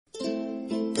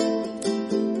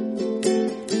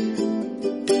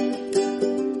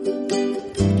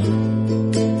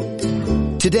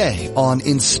Today on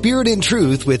In Spirit and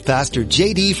Truth with Pastor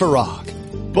J.D.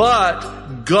 Farag.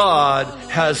 But God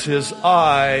has His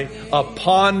eye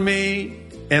upon me.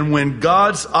 And when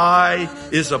God's eye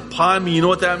is upon me, you know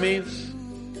what that means?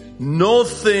 No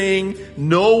thing,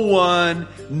 no one,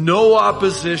 no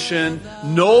opposition,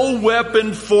 no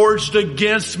weapon forged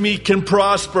against me can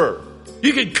prosper.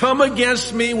 You can come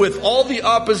against me with all the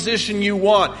opposition you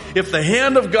want. If the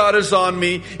hand of God is on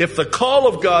me, if the call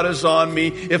of God is on me,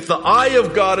 if the eye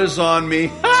of God is on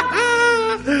me,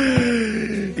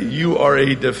 you are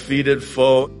a defeated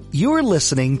foe. You're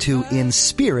listening to In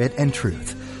Spirit and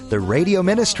Truth, the radio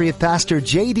ministry of Pastor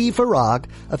J.D. Farag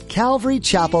of Calvary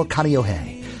Chapel,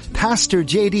 Kaneohe. Pastor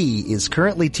J.D. is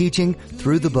currently teaching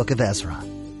through the book of Ezra.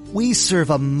 We serve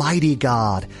a mighty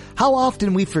God. How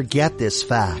often we forget this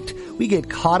fact. We get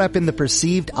caught up in the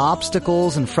perceived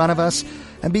obstacles in front of us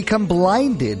and become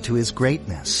blinded to His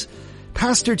greatness.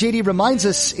 Pastor J.D. reminds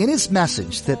us in his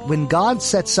message that when God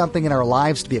sets something in our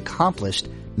lives to be accomplished,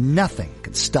 nothing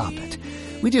can stop it.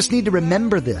 We just need to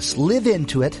remember this, live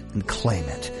into it, and claim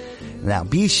it. Now,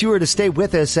 be sure to stay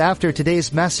with us after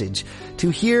today's message to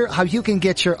hear how you can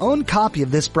get your own copy of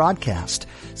this broadcast.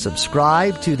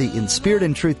 Subscribe to the In Spirit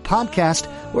and Truth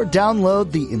podcast or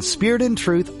download the In Spirit and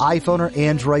Truth iPhone or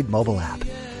Android mobile app.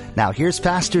 Now, here's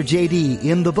Pastor J.D.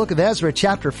 in the book of Ezra,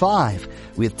 chapter 5,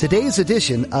 with today's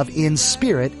edition of In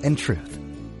Spirit and Truth.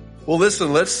 Well,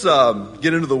 listen, let's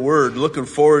get into the Word. Looking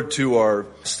forward to our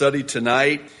study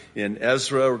tonight in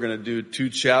Ezra. We're going to do 2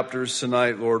 chapters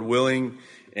tonight, Lord willing.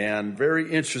 And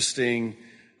very interesting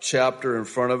chapter in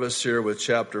front of us here with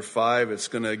chapter 5. It's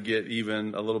going to get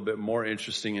even a little bit more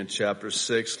interesting in chapter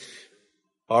 6.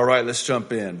 All right, let's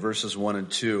jump in, verses 1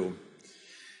 and 2.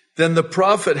 Then the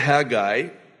prophet Haggai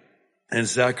and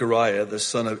Zechariah, the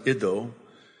son of Iddo,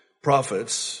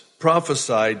 prophets,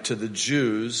 prophesied to the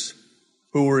Jews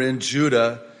who were in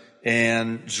Judah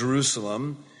and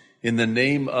Jerusalem in the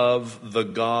name of the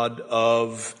God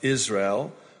of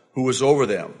Israel, who was over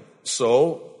them.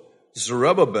 So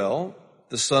Zerubbabel,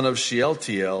 the son of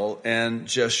Shealtiel, and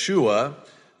Jeshua,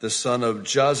 the son of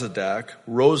Jozadak,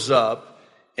 rose up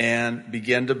and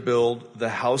began to build the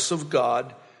house of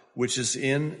God, which is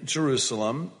in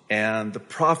Jerusalem, and the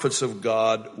prophets of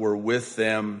God were with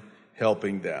them,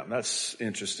 helping them. That's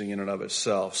interesting in and of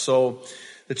itself. So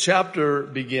the chapter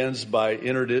begins by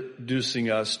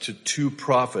introducing us to 2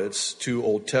 prophets, 2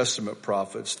 Old Testament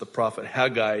prophets, the prophet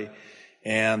Haggai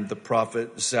and the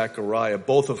prophet Zechariah,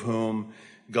 both of whom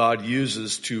God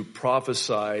uses to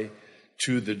prophesy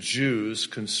to the Jews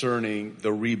concerning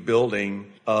the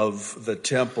rebuilding of the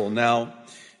temple. Now,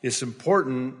 it's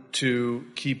important to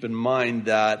keep in mind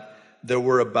that there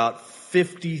were about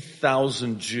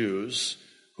 50,000 Jews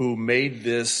who made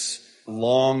this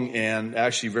long and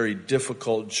actually very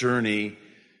difficult journey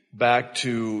back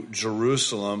to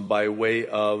Jerusalem by way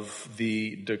of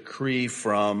the decree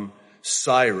from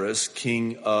Cyrus,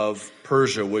 king of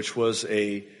Persia, which was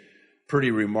a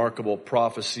pretty remarkable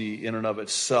prophecy in and of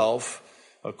itself,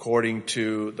 according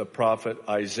to the prophet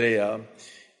Isaiah.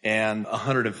 And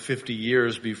 150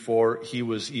 years before he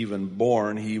was even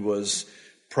born, he was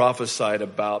prophesied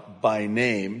about by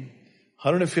name.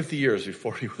 150 years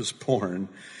before he was born.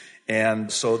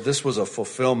 And so this was a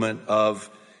fulfillment of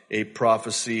a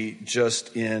prophecy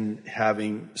just in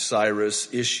having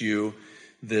Cyrus issue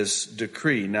this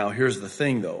decree. Now, here's the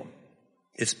thing, though.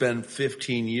 It's been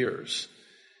 15 years.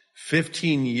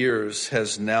 15 years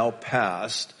has now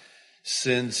passed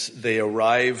since they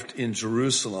arrived in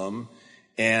Jerusalem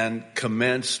and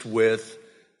commenced with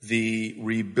the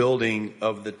rebuilding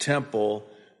of the temple,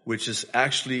 which is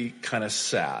actually kind of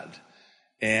sad.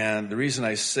 And the reason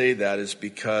I say that is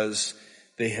because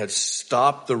they had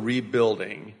stopped the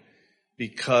rebuilding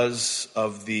because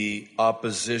of the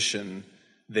opposition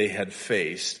they had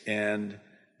faced, and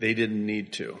they didn't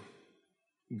need to.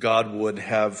 God would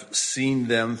have seen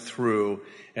them through.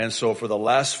 And so for the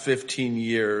last 15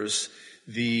 years,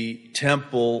 the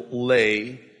temple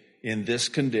lay in this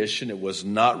condition. It was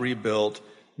not rebuilt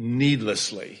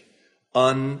needlessly,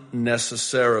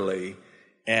 unnecessarily.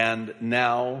 And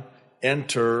now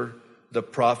enter the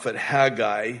prophet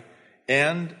Haggai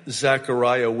and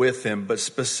Zechariah with him, but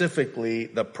specifically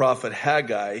the prophet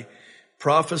Haggai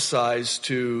prophesies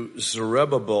to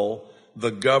Zerubbabel,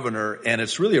 the governor, and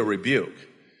it's really a rebuke.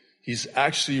 He's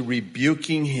actually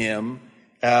rebuking him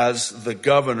as the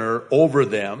governor over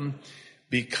them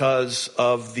because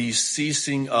of the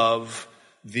ceasing of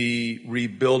the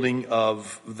rebuilding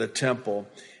of the temple.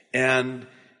 And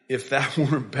if that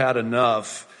weren't bad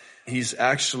enough, he's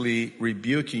actually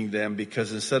rebuking them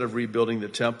because instead of rebuilding the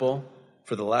temple,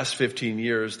 for the last 15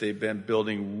 years, they've been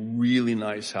building really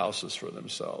nice houses for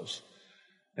themselves.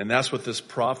 And that's what this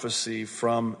prophecy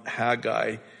from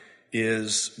Haggai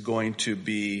is going to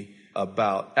be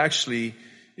about. Actually,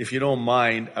 if you don't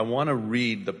mind, I want to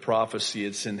read the prophecy.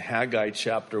 It's in Haggai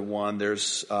chapter 1.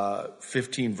 There's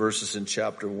 15 verses in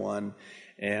chapter 1.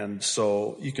 And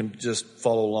so you can just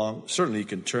follow along. Certainly you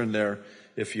can turn there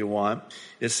if you want.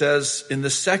 It says, in the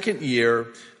second year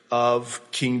of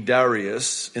King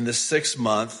Darius, in the 6th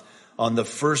month, on the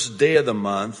first day of the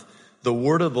month, the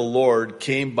word of the Lord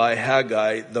came by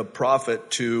Haggai the prophet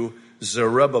to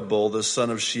Zerubbabel, the son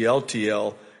of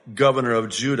Shealtiel, governor of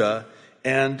Judah,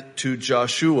 and to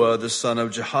Joshua, the son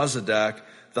of Jehozadak,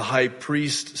 the high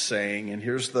priest, saying, and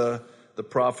here's the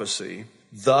prophecy,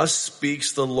 thus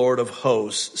speaks the Lord of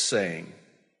hosts, saying,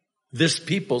 this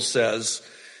people says,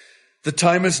 the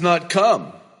time has not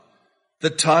come,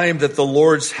 the time that the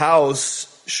Lord's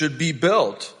house should be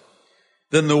built.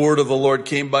 Then the word of the Lord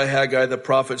came by Haggai the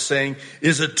prophet, saying,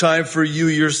 is it time for you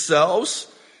yourselves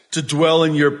to dwell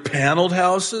in your paneled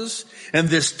houses, and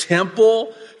this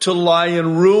temple to lie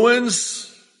in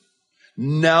ruins?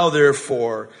 Now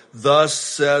therefore, thus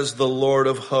says the Lord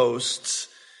of hosts,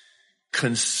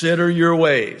 consider your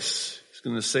ways. He's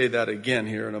going to say that again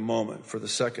here in a moment for the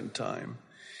second time.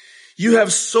 You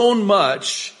have sown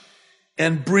much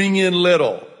and bring in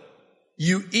little.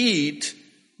 You eat,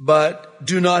 but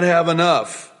do not have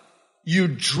enough. You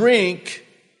drink,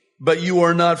 but you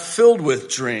are not filled with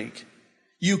drink.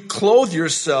 You clothe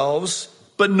yourselves,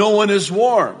 but no one is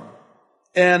warm.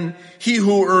 And he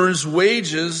who earns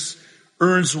wages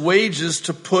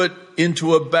to put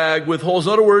into a bag with holes.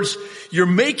 In other words, you're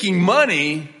making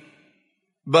money,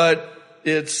 but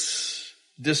it's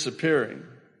disappearing.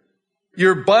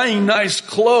 You're buying nice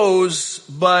clothes,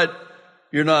 but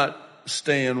you're not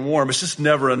staying warm. It's just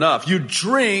never enough. You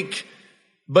drink,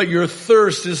 but your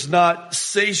thirst is not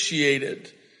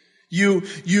satiated.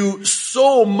 You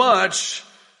sow much,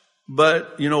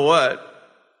 but you know what?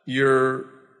 You're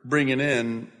bringing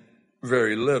in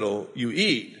very little. You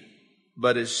eat,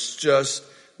 but it's just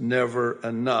never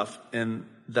enough. And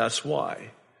that's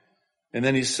why. And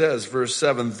then he says, verse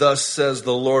 7, thus says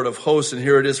the Lord of hosts, and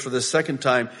here it is for the second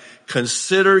time,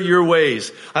 consider your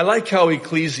ways. I like how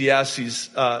Ecclesiastes,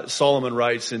 Solomon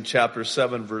writes in chapter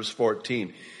 7, verse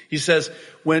 14. He says,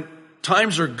 when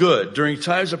times are good, during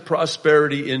times of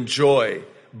prosperity, enjoy.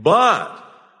 But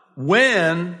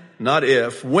when, not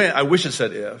if, when, I wish it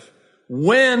said if,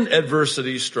 when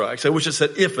adversity strikes, I wish it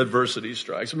said if adversity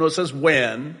strikes. No, it says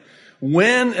when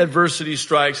adversity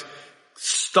strikes,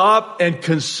 stop and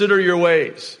consider your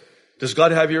ways. Does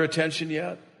God have your attention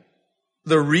yet?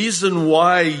 The reason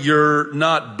why you're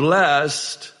not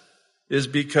blessed is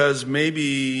because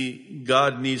maybe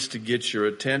God needs to get your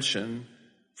attention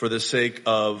for the sake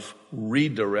of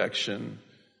redirection.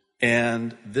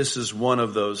 And this is one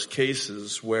of those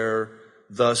cases where,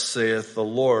 thus saith the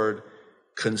Lord,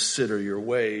 consider your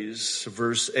ways.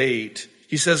 Verse 8,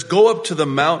 he says, go up to the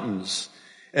mountains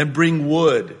and bring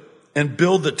wood and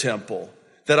build the temple,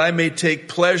 that I may take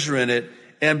pleasure in it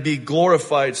and be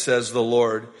glorified, says the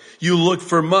Lord. You looked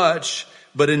for much,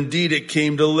 but indeed it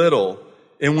came to little.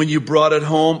 And when you brought it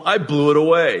home, I blew it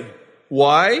away.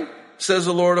 Why? Says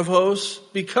the Lord of hosts.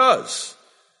 Because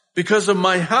of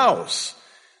my house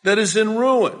that is in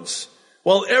ruins,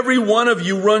 while every one of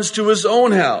you runs to his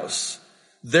own house.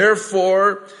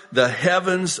 Therefore, the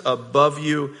heavens above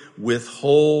you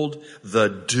withhold the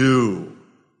dew,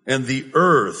 and the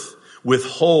earth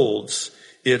withholds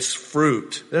its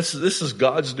fruit. This is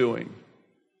God's doing.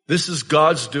 This is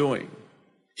God's doing.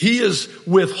 He is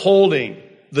withholding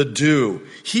the dew.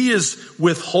 He is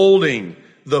withholding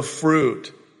the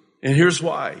fruit. And here's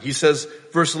why. He says,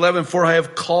 verse 11, for I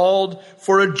have called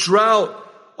for a drought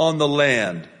on the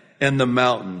land and the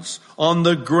mountains, on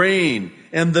the grain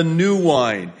and the new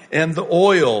wine and the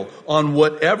oil, on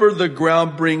whatever the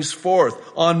ground brings forth,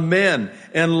 on men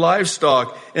and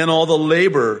livestock and all the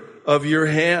labor of your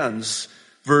hands.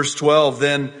 Verse 12,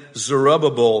 then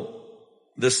Zerubbabel,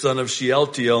 the son of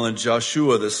Shealtiel, and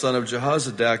Joshua, the son of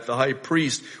Jehozadak, the high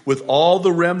priest, with all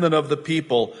the remnant of the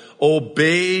people,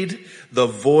 obeyed the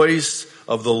voice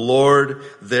of the Lord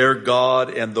their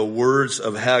God and the words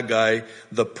of Haggai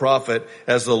the prophet,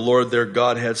 as the Lord their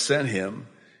God had sent him.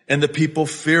 And the people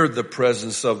feared the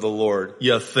presence of the Lord.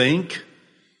 You think?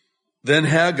 Then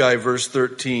Haggai, verse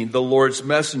 13, the Lord's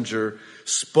messenger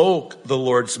spoke the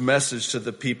Lord's message to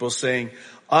the people, saying,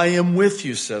 I am with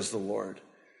you, says the Lord.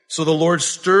 So the Lord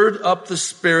stirred up the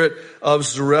spirit of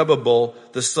Zerubbabel,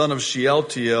 the son of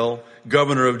Shealtiel,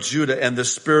 governor of Judah, and the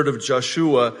spirit of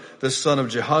Joshua, the son of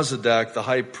Jehozadak, the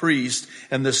high priest,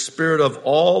 and the spirit of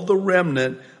all the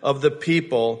remnant of the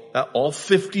people, all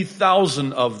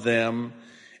 50,000 of them.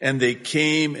 And they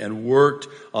came and worked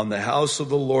on the house of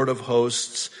the Lord of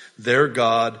hosts, their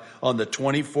God, on the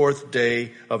 24th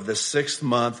day of the 6th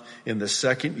month in the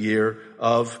 2nd year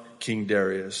of King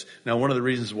Darius. Now, one of the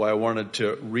reasons why I wanted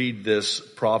to read this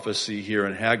prophecy here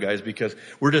in Haggai is because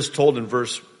we're just told in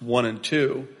verse 1 and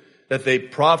 2 that they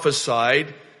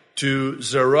prophesied to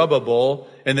Zerubbabel,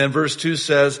 and then verse 2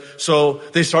 says, so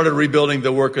they started rebuilding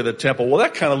the work of the temple. Well,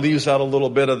 that kind of leaves out a little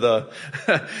bit of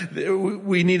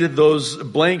we needed those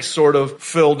blanks sort of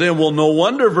filled in. Well, no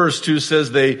wonder verse 2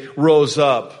 says they rose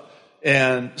up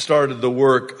and started the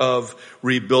work of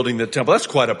rebuilding the temple. That's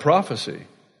quite a prophecy.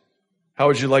 How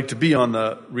would you like to be on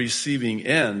the receiving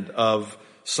end of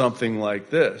something like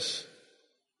this?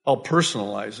 I'll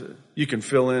personalize it. You can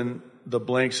fill in the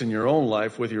blanks in your own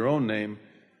life with your own name.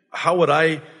 How would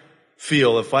I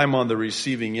feel if I'm on the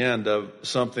receiving end of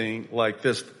something like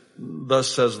this?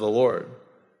 Thus says the Lord.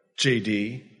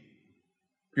 JD,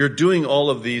 you're doing all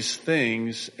of these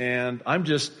things, and I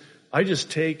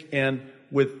just take and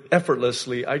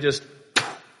effortlessly, I just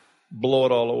blow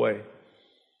it all away.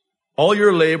 All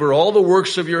your labor, all the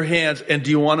works of your hands. And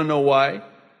do you want to know why?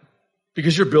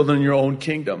 Because you're building your own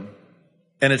kingdom.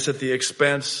 And it's at the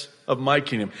expense of my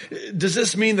kingdom. Does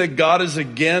this mean that God is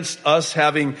against us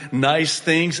having nice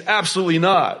things? Absolutely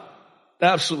not.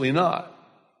 Absolutely not.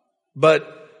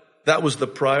 But that was the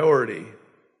priority.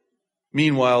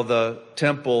 Meanwhile, the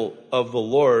temple of the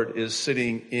Lord is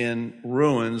sitting in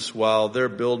ruins while they're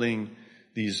building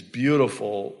these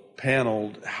beautiful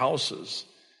paneled houses.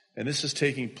 And this is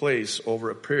taking place over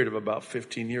a period of about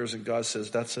 15 years. And God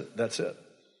says, that's it. That's it.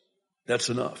 That's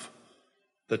enough.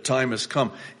 The time has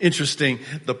come. Interesting,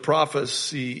 the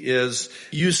prophecy is,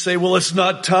 you say, well, it's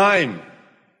not time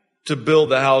to build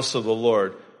the house of the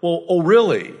Lord. Well, oh,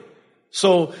 really?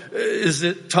 So is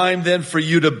it time then for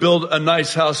you to build a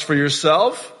nice house for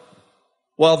yourself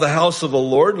while the house of the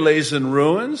Lord lays in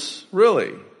ruins?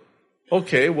 Really?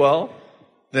 Okay, well,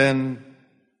 then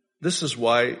this is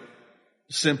why,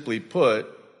 simply put,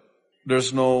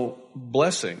 there's no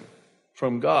blessing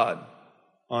from God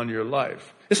on your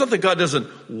life. It's not that God doesn't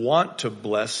want to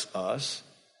bless us.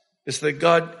 It's that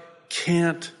God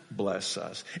can't bless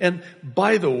us. And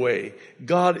by the way,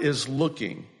 God is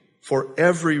looking for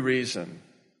every reason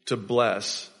to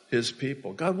bless His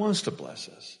people. God wants to bless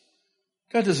us.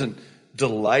 God doesn't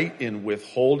delight in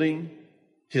withholding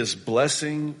His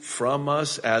blessing from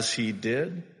us as He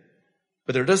did.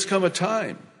 But there does come a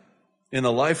time in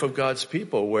the life of God's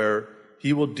people where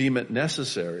He will deem it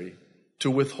necessary to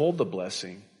withhold the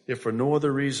blessing, if for no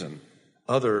other reason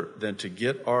other than to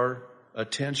get our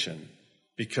attention,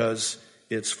 because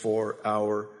it's for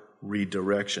our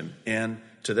redirection. And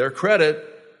to their credit,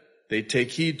 they take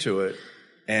heed to it,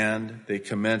 and they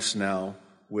commence now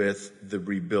with the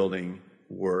rebuilding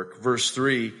work. Verse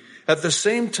 3, at the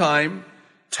same time,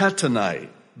 Tattenai,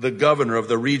 the governor of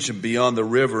the region beyond the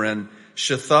river, and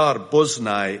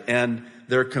Shethar-Boznai and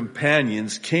their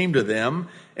companions came to them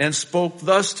and spoke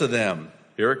thus to them.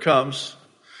 Here it comes.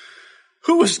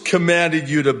 Who has commanded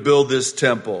you to build this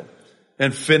temple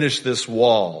and finish this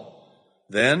wall?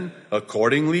 Then,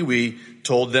 accordingly, we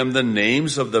told them the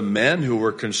names of the men who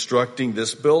were constructing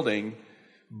this building.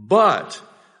 But,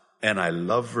 and I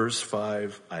love verse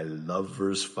 5, I love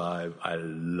verse 5, I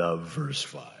love verse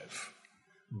 5.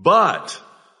 But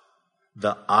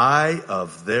the eye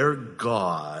of their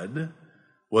God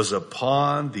was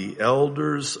upon the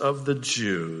elders of the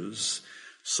Jews,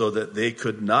 so that they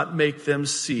could not make them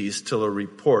cease till a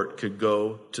report could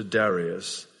go to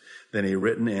Darius. Then a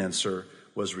written answer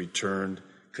was returned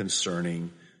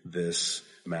concerning this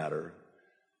matter.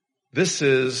 This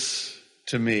is,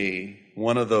 to me,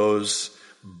 one of those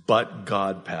but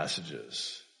God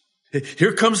passages.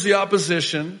 Here comes the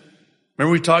opposition.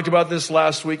 Remember, we talked about this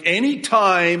last week.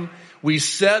 Anytime we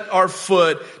set our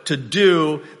foot to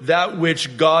do that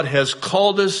which God has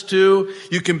called us to,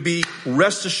 you can be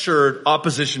rest assured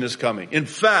opposition is coming. In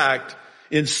fact,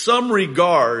 in some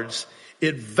regards,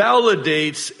 it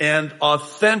validates and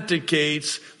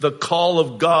authenticates the call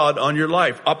of God on your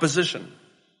life. Opposition.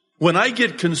 When I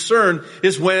get concerned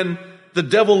is when the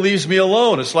devil leaves me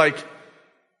alone. It's like,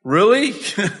 really?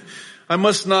 I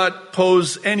must not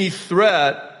pose any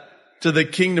threat to the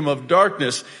kingdom of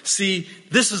darkness. See,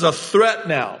 this is a threat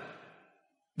now.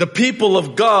 The people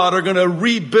of God are going to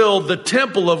rebuild the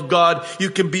temple of God.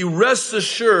 You can be rest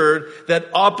assured that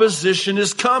opposition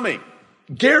is coming.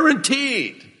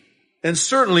 Guaranteed. And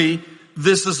certainly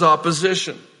this is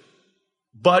opposition.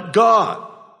 But God.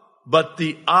 but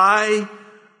the eye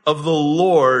of the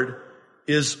Lord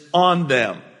is on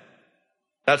them.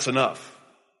 That's enough.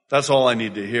 That's all I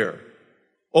need to hear.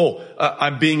 Oh,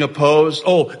 I'm being opposed.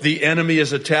 Oh, the enemy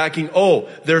is attacking. Oh,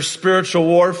 there's spiritual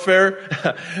warfare.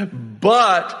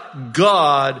 But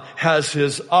God has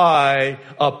his eye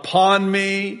upon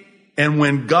me. And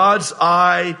when God's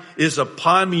eye is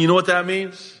upon me, you know what that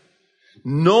means?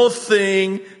 No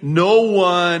thing, no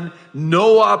one,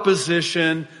 no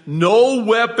opposition, no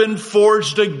weapon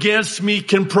forged against me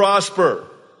can prosper.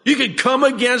 You can come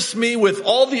against me with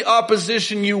all the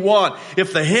opposition you want.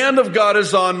 If the hand of God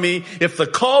is on me, if the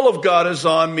call of God is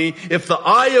on me, if the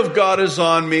eye of God is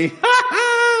on me,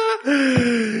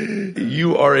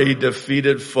 you are a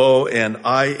defeated foe and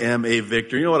I am a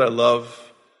victor. You know what I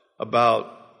love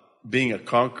about being a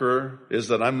conqueror is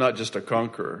that I'm not just a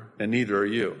conqueror, and neither are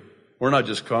you. We're not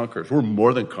just conquerors. We're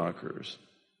more than conquerors.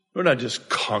 We're not just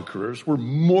conquerors. We're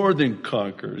more than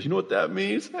conquerors. You know what that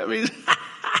means? That means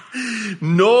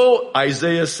no,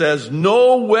 Isaiah says,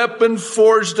 no weapon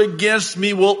forged against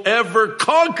me will ever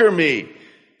conquer me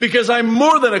because I'm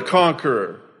more than a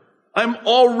conqueror. I'm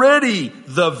already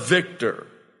the victor.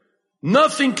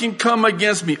 Nothing can come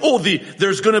against me. Oh,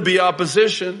 there's going to be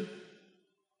opposition,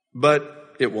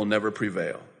 but it will never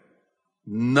prevail.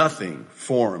 Nothing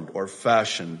formed or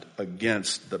fashioned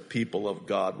against the people of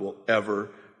God will ever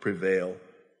prevail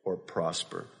or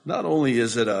prosper. Not only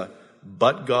is it a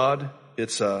but God,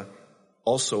 it's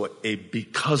also a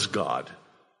because God.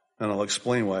 And I'll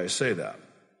explain why I say that.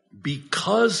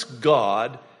 Because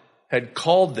God had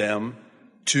called them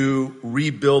to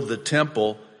rebuild the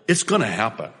temple, it's going to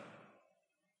happen.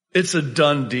 It's a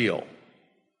done deal.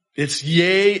 It's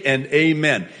yay and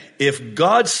amen. If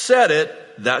God said it,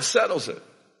 that settles it.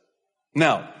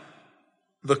 Now,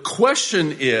 the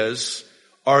question is,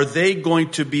 are they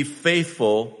going to be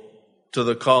faithful to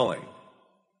the calling?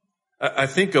 I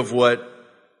think of what,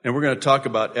 and we're going to talk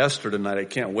about Esther tonight. I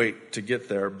can't wait to get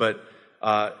there. But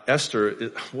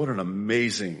Esther, what an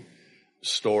amazing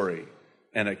story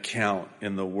and account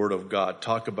in the Word of God.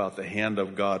 Talk about the hand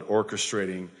of God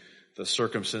orchestrating the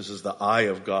circumstances, the eye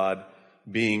of God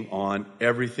being on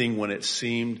everything when it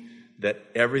seemed that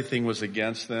everything was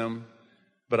against them.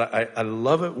 But I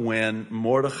love it when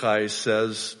Mordecai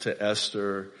says to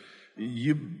Esther,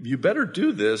 you better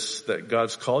do this that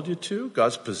God's called you to.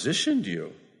 God's positioned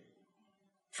you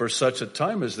for such a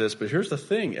time as this. But here's the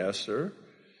thing, Esther.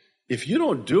 If you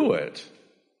don't do it,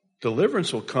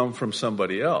 deliverance will come from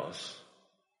somebody else.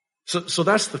 So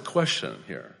that's the question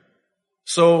here.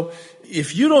 So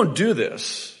if you don't do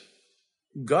this,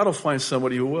 God will find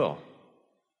somebody who will.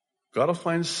 God will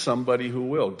find somebody who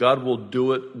will. God will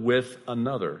do it with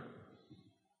another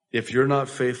if you're not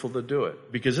faithful to do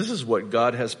it. Because this is what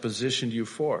God has positioned you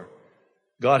for.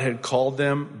 God had called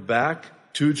them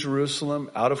back to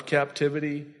Jerusalem out of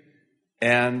captivity.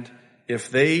 And if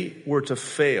they were to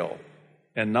fail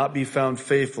and not be found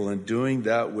faithful in doing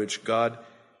that which God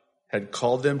had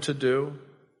called them to do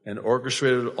and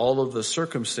orchestrated all of the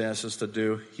circumstances to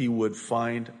do, he would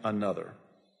find another.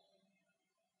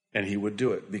 And he would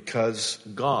do it because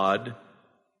God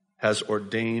has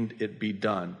ordained it be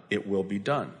done. It will be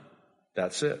done.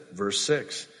 That's it. Verse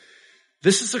 6.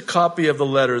 This is a copy of the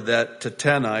letter that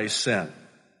Tattenai sent.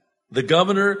 The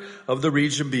governor of the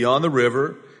region beyond the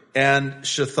river and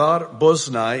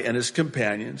Shethar-Boznai and his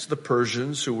companions, the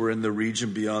Persians who were in the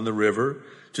region beyond the river,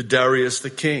 to Darius the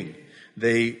king.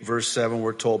 They, verse 7,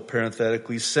 we're told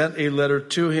parenthetically, sent a letter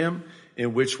to him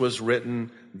in which was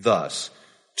written thus.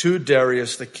 To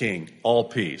Darius the king, all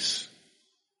peace.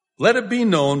 Let it be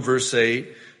known, verse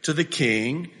 8, to the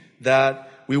king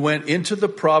that we went into the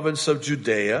province of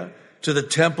Judea to the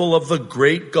temple of the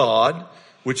great God,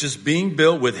 which is being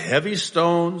built with heavy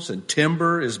stones and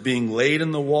timber is being laid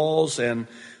in the walls, and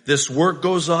this work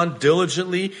goes on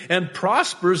diligently and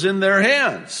prospers in their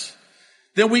hands.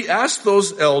 Then we asked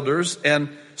those elders and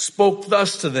spoke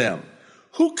thus to them.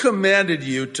 Who commanded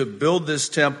you to build this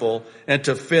temple and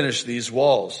to finish these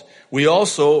walls? We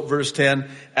also, verse 10,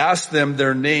 asked them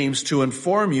their names to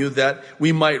inform you that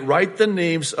we might write the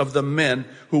names of the men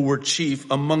who were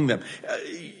chief among them.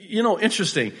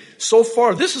 Interesting. So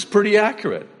far, this is pretty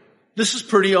accurate. This is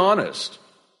pretty honest.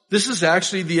 This is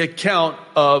actually the account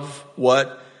of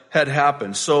what had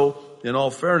happened. So, in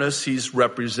all fairness, he's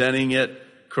representing it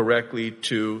correctly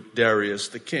to Darius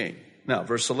the king. Now,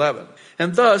 verse 11.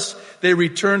 And thus they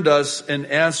returned us an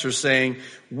answer saying,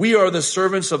 we are the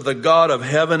servants of the God of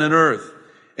heaven and earth,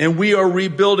 and we are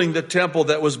rebuilding the temple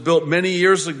that was built many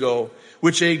years ago,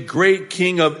 which a great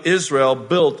king of Israel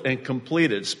built and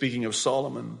completed. Speaking of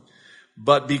Solomon.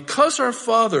 But because our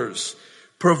fathers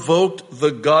provoked the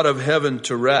God of heaven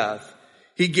to wrath,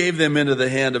 he gave them into the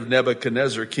hand of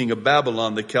Nebuchadnezzar, king of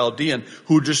Babylon, the Chaldean,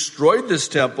 who destroyed this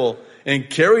temple and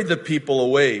carried the people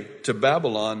away to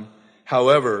Babylon.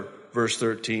 However, verse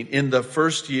 13, in the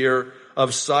first year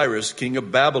of Cyrus, king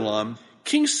of Babylon,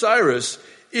 King Cyrus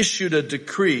issued a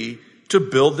decree to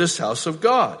build this house of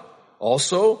God.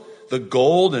 Also, the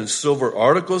gold and silver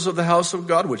articles of the house of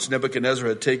God, which Nebuchadnezzar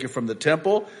had taken from the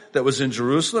temple that was in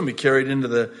Jerusalem, he carried into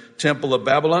the temple of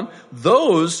Babylon.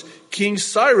 Those King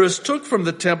Cyrus took from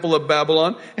the temple of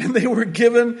Babylon, and they were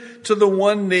given to the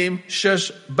one named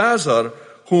Sheshbazzar,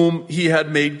 whom he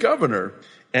had made governor.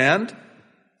 And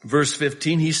verse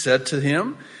 15, he said to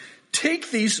him,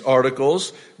 take these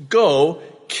articles, go,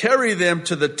 carry them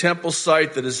to the temple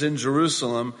site that is in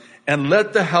Jerusalem, and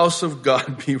let the house of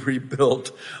God be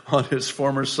rebuilt on his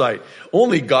former site.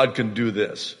 Only God can do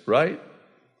this, right?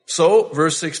 So,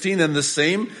 verse 16, then the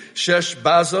same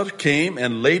Sheshbazzar came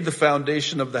and laid the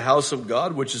foundation of the house of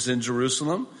God, which is in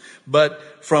Jerusalem.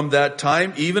 But from that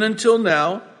time, even until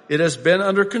now, it has been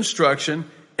under construction,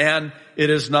 and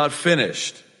it is not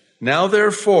finished. Now,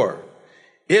 therefore,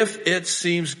 if it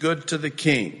seems good to the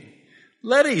king,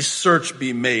 let a search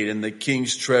be made in the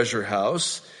king's treasure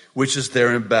house, which is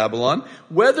there in Babylon,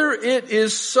 whether it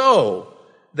is so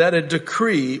that a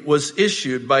decree was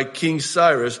issued by King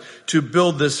Cyrus to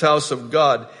build this house of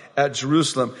God at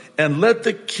Jerusalem, and let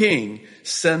the king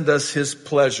send us his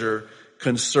pleasure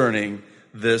concerning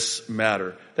this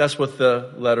matter. That's what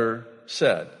the letter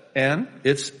said. And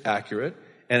it's accurate,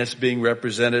 and it's being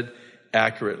represented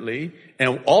accurately.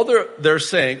 And all they're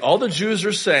saying, all the Jews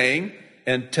are saying,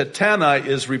 and Tattenai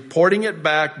is reporting it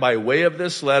back by way of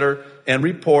this letter and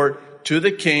report to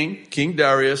the king, King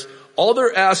Darius. All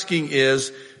they're asking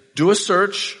is, do a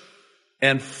search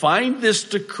and find this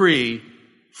decree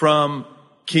from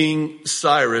King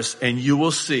Cyrus, and you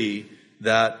will see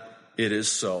that it is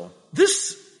so.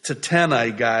 This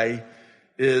Tattenai guy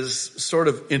is sort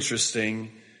of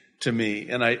interesting to me,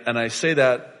 and I say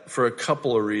that for a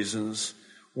couple of reasons.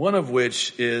 One of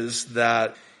which is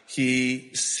that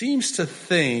he seems to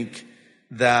think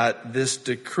that this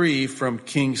decree from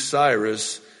King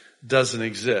Cyrus doesn't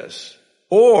exist.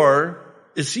 Or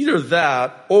it's either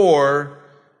that, or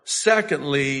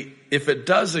secondly, if it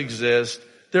does exist,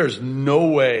 there's no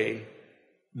way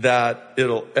that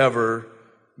it'll ever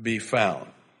be found.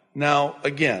 Now,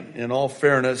 again, in all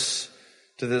fairness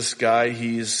to this guy,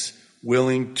 he's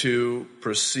willing to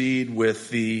proceed with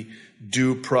the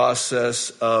due process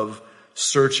of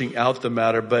searching out the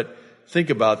matter. But think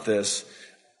about this.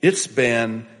 It's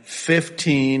been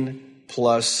 15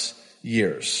 plus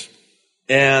years.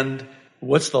 And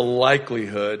what's the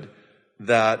likelihood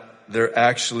that they're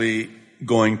actually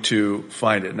going to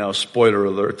find it? Now, spoiler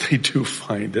alert, they do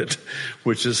find it,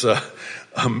 which is a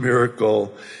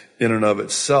miracle in and of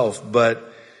itself.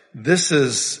 But this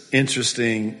is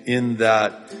interesting in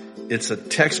that it's a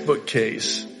textbook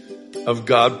case of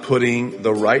God putting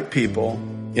the right people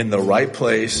in the right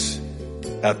place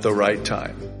at the right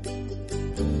time.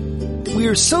 We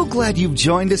are so glad you've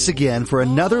joined us again for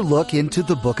another look into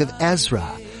the book of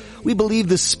Ezra. We believe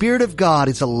the Spirit of God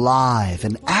is alive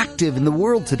and active in the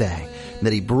world today, and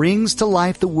that He brings to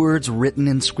life the words written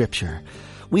in Scripture.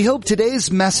 We hope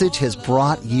today's message has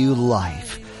brought you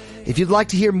life. If you'd like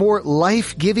to hear more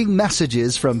life-giving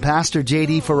messages from Pastor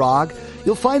J.D. Farag,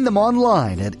 you'll find them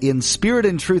online at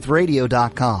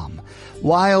inspiritandtruthradio.com.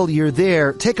 While you're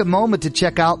there, take a moment to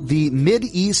check out the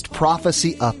Mid-East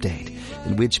Prophecy Update,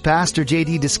 in which Pastor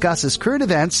J.D. discusses current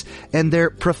events and their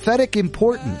prophetic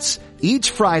importance each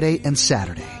Friday and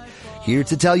Saturday. Here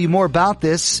to tell you more about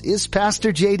this is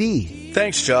Pastor J.D.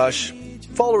 Thanks, Josh.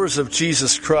 Followers of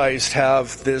Jesus Christ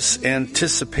have this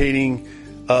anticipating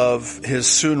of His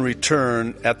soon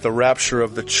return at the rapture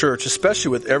of the church,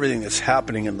 especially with everything that's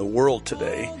happening in the world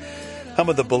today. I'm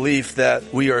of the belief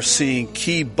that we are seeing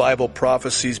key Bible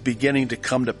prophecies beginning to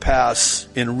come to pass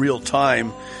in real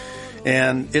time.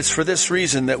 And it's for this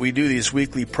reason that we do these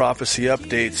weekly prophecy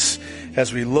updates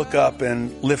as we look up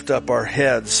and lift up our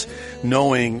heads,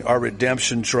 knowing our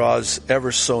redemption draws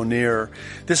ever so near.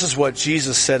 This is what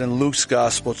Jesus said in Luke's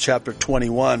Gospel, chapter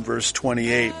 21, verse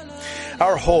 28.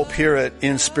 Our hope here at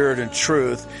In Spirit and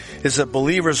Truth is that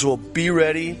believers will be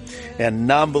ready and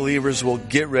non-believers will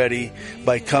get ready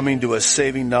by coming to a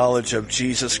saving knowledge of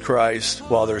Jesus Christ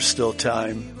while there's still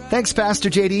time. Thanks, Pastor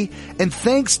J.D., and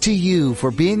thanks to you for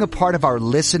being a part of our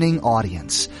listening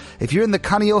audience. If you're in the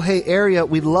Kaneohe area,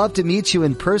 we'd love to meet you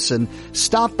in person.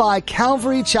 Stop by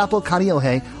Calvary Chapel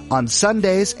Kaneohe on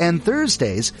Sundays and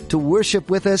Thursdays to worship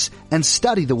with us and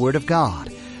study the Word of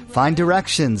God. Find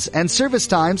directions and service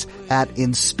times at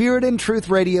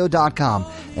inspiritandtruthradio.com,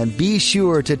 and be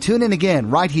sure to tune in again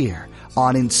right here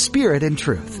on In Spirit and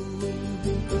Truth.